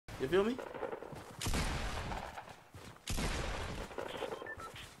You feel me?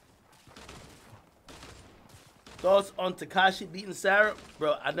 Thoughts on Tekashi beating Sara?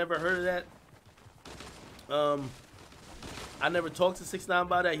 Bro, I never heard of that. I never talked to 6ix9ine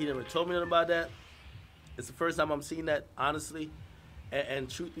about that. He never told me nothing about that. It's the first time I'm seeing that, honestly. And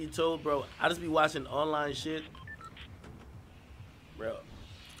truth be told, bro, I just be watching online shit. Bro.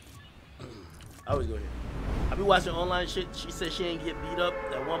 I always go here. I be watching online shit. She said she ain't get beat up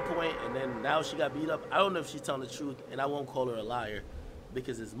at one point, and then now she got beat up. I don't know if she's telling the truth, and I won't call her a liar,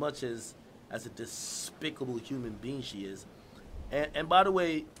 because as much as a despicable human being she is. And by the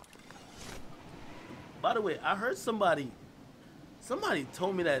way, I heard somebody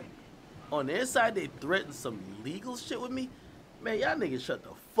told me that on their side they threatened some legal shit with me. Man, y'all niggas shut the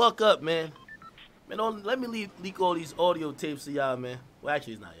fuck up, man. Man, don't let me leak all these audio tapes to y'all, man. Well,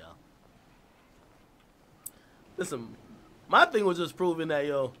 actually, it's not y'all. Listen, my thing was just proving that,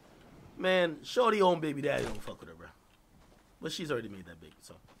 yo, man, Shotti own baby daddy don't fuck with her, bro. But she's already made that baby,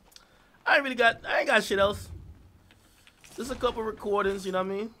 so. I ain't got shit else. Just a couple recordings, you know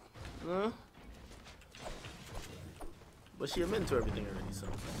what I mean? But she admitted to everything already, so.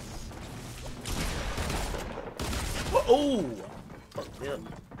 Oh! Fuck them.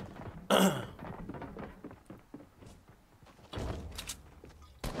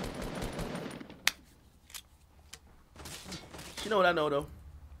 You know what I know, though?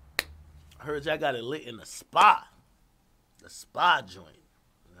 I heard y'all got it lit in the spa. The spa joint.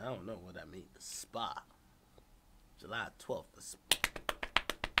 I don't know what that means. The spa. July 12th.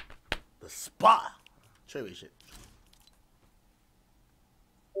 The spa. Trivia shit.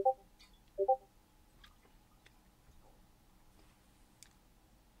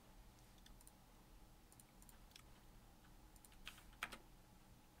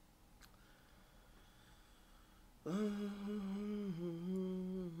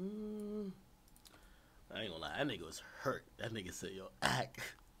 I ain't gonna lie, that nigga was hurt. That nigga said, yo, act.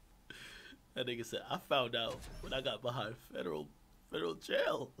 That nigga said, I found out when I got behind federal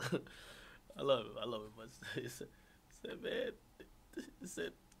jail. I love it much. He said, man,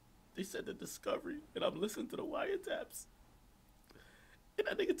 they said the discovery, and I'm listening to the wiretaps. And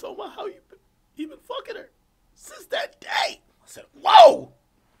that nigga told me how he been fucking her since that day. I said, whoa!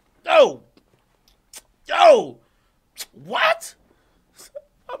 Yo! What?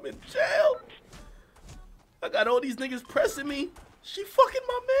 I'm in jail. I got all these niggas pressing me. She fucking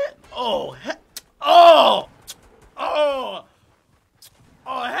my man. Oh, hell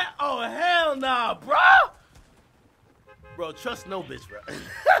nah, bro. Bro, trust no bitch, bro.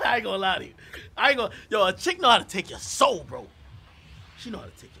 I ain't gonna lie to you. Yo, a chick know how to take your soul, bro. She know how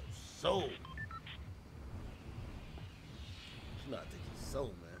to take your soul. She know how to take your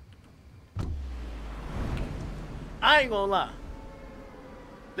soul, man. I ain't gonna lie.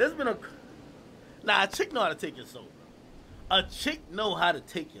 There's been a chick know how to take your soul, bro. A chick know how to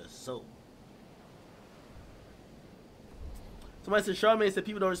take your soul. Somebody said, Charmaine said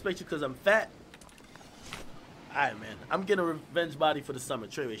people don't respect you because I'm fat. Alright, man. I'm getting a revenge body for the summer.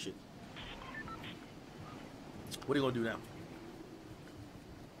 Treyway shit. What are you gonna do now?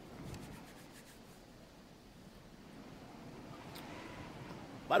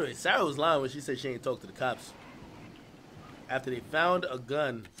 By the way, Sara was lying when she said she ain't talked to the cops after they found a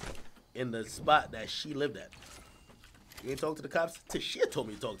gun in the spot that she lived at. You ain't talk to the cops? Tashia told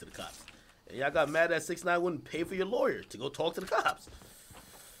me to talk to the cops. And y'all got mad that 6ix9ine wouldn't pay for your lawyer to go talk to the cops.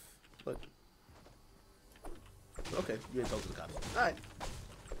 But, okay, you ain't talk to the cops. All right.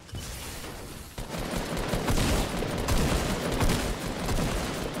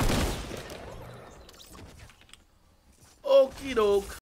 Okie doke.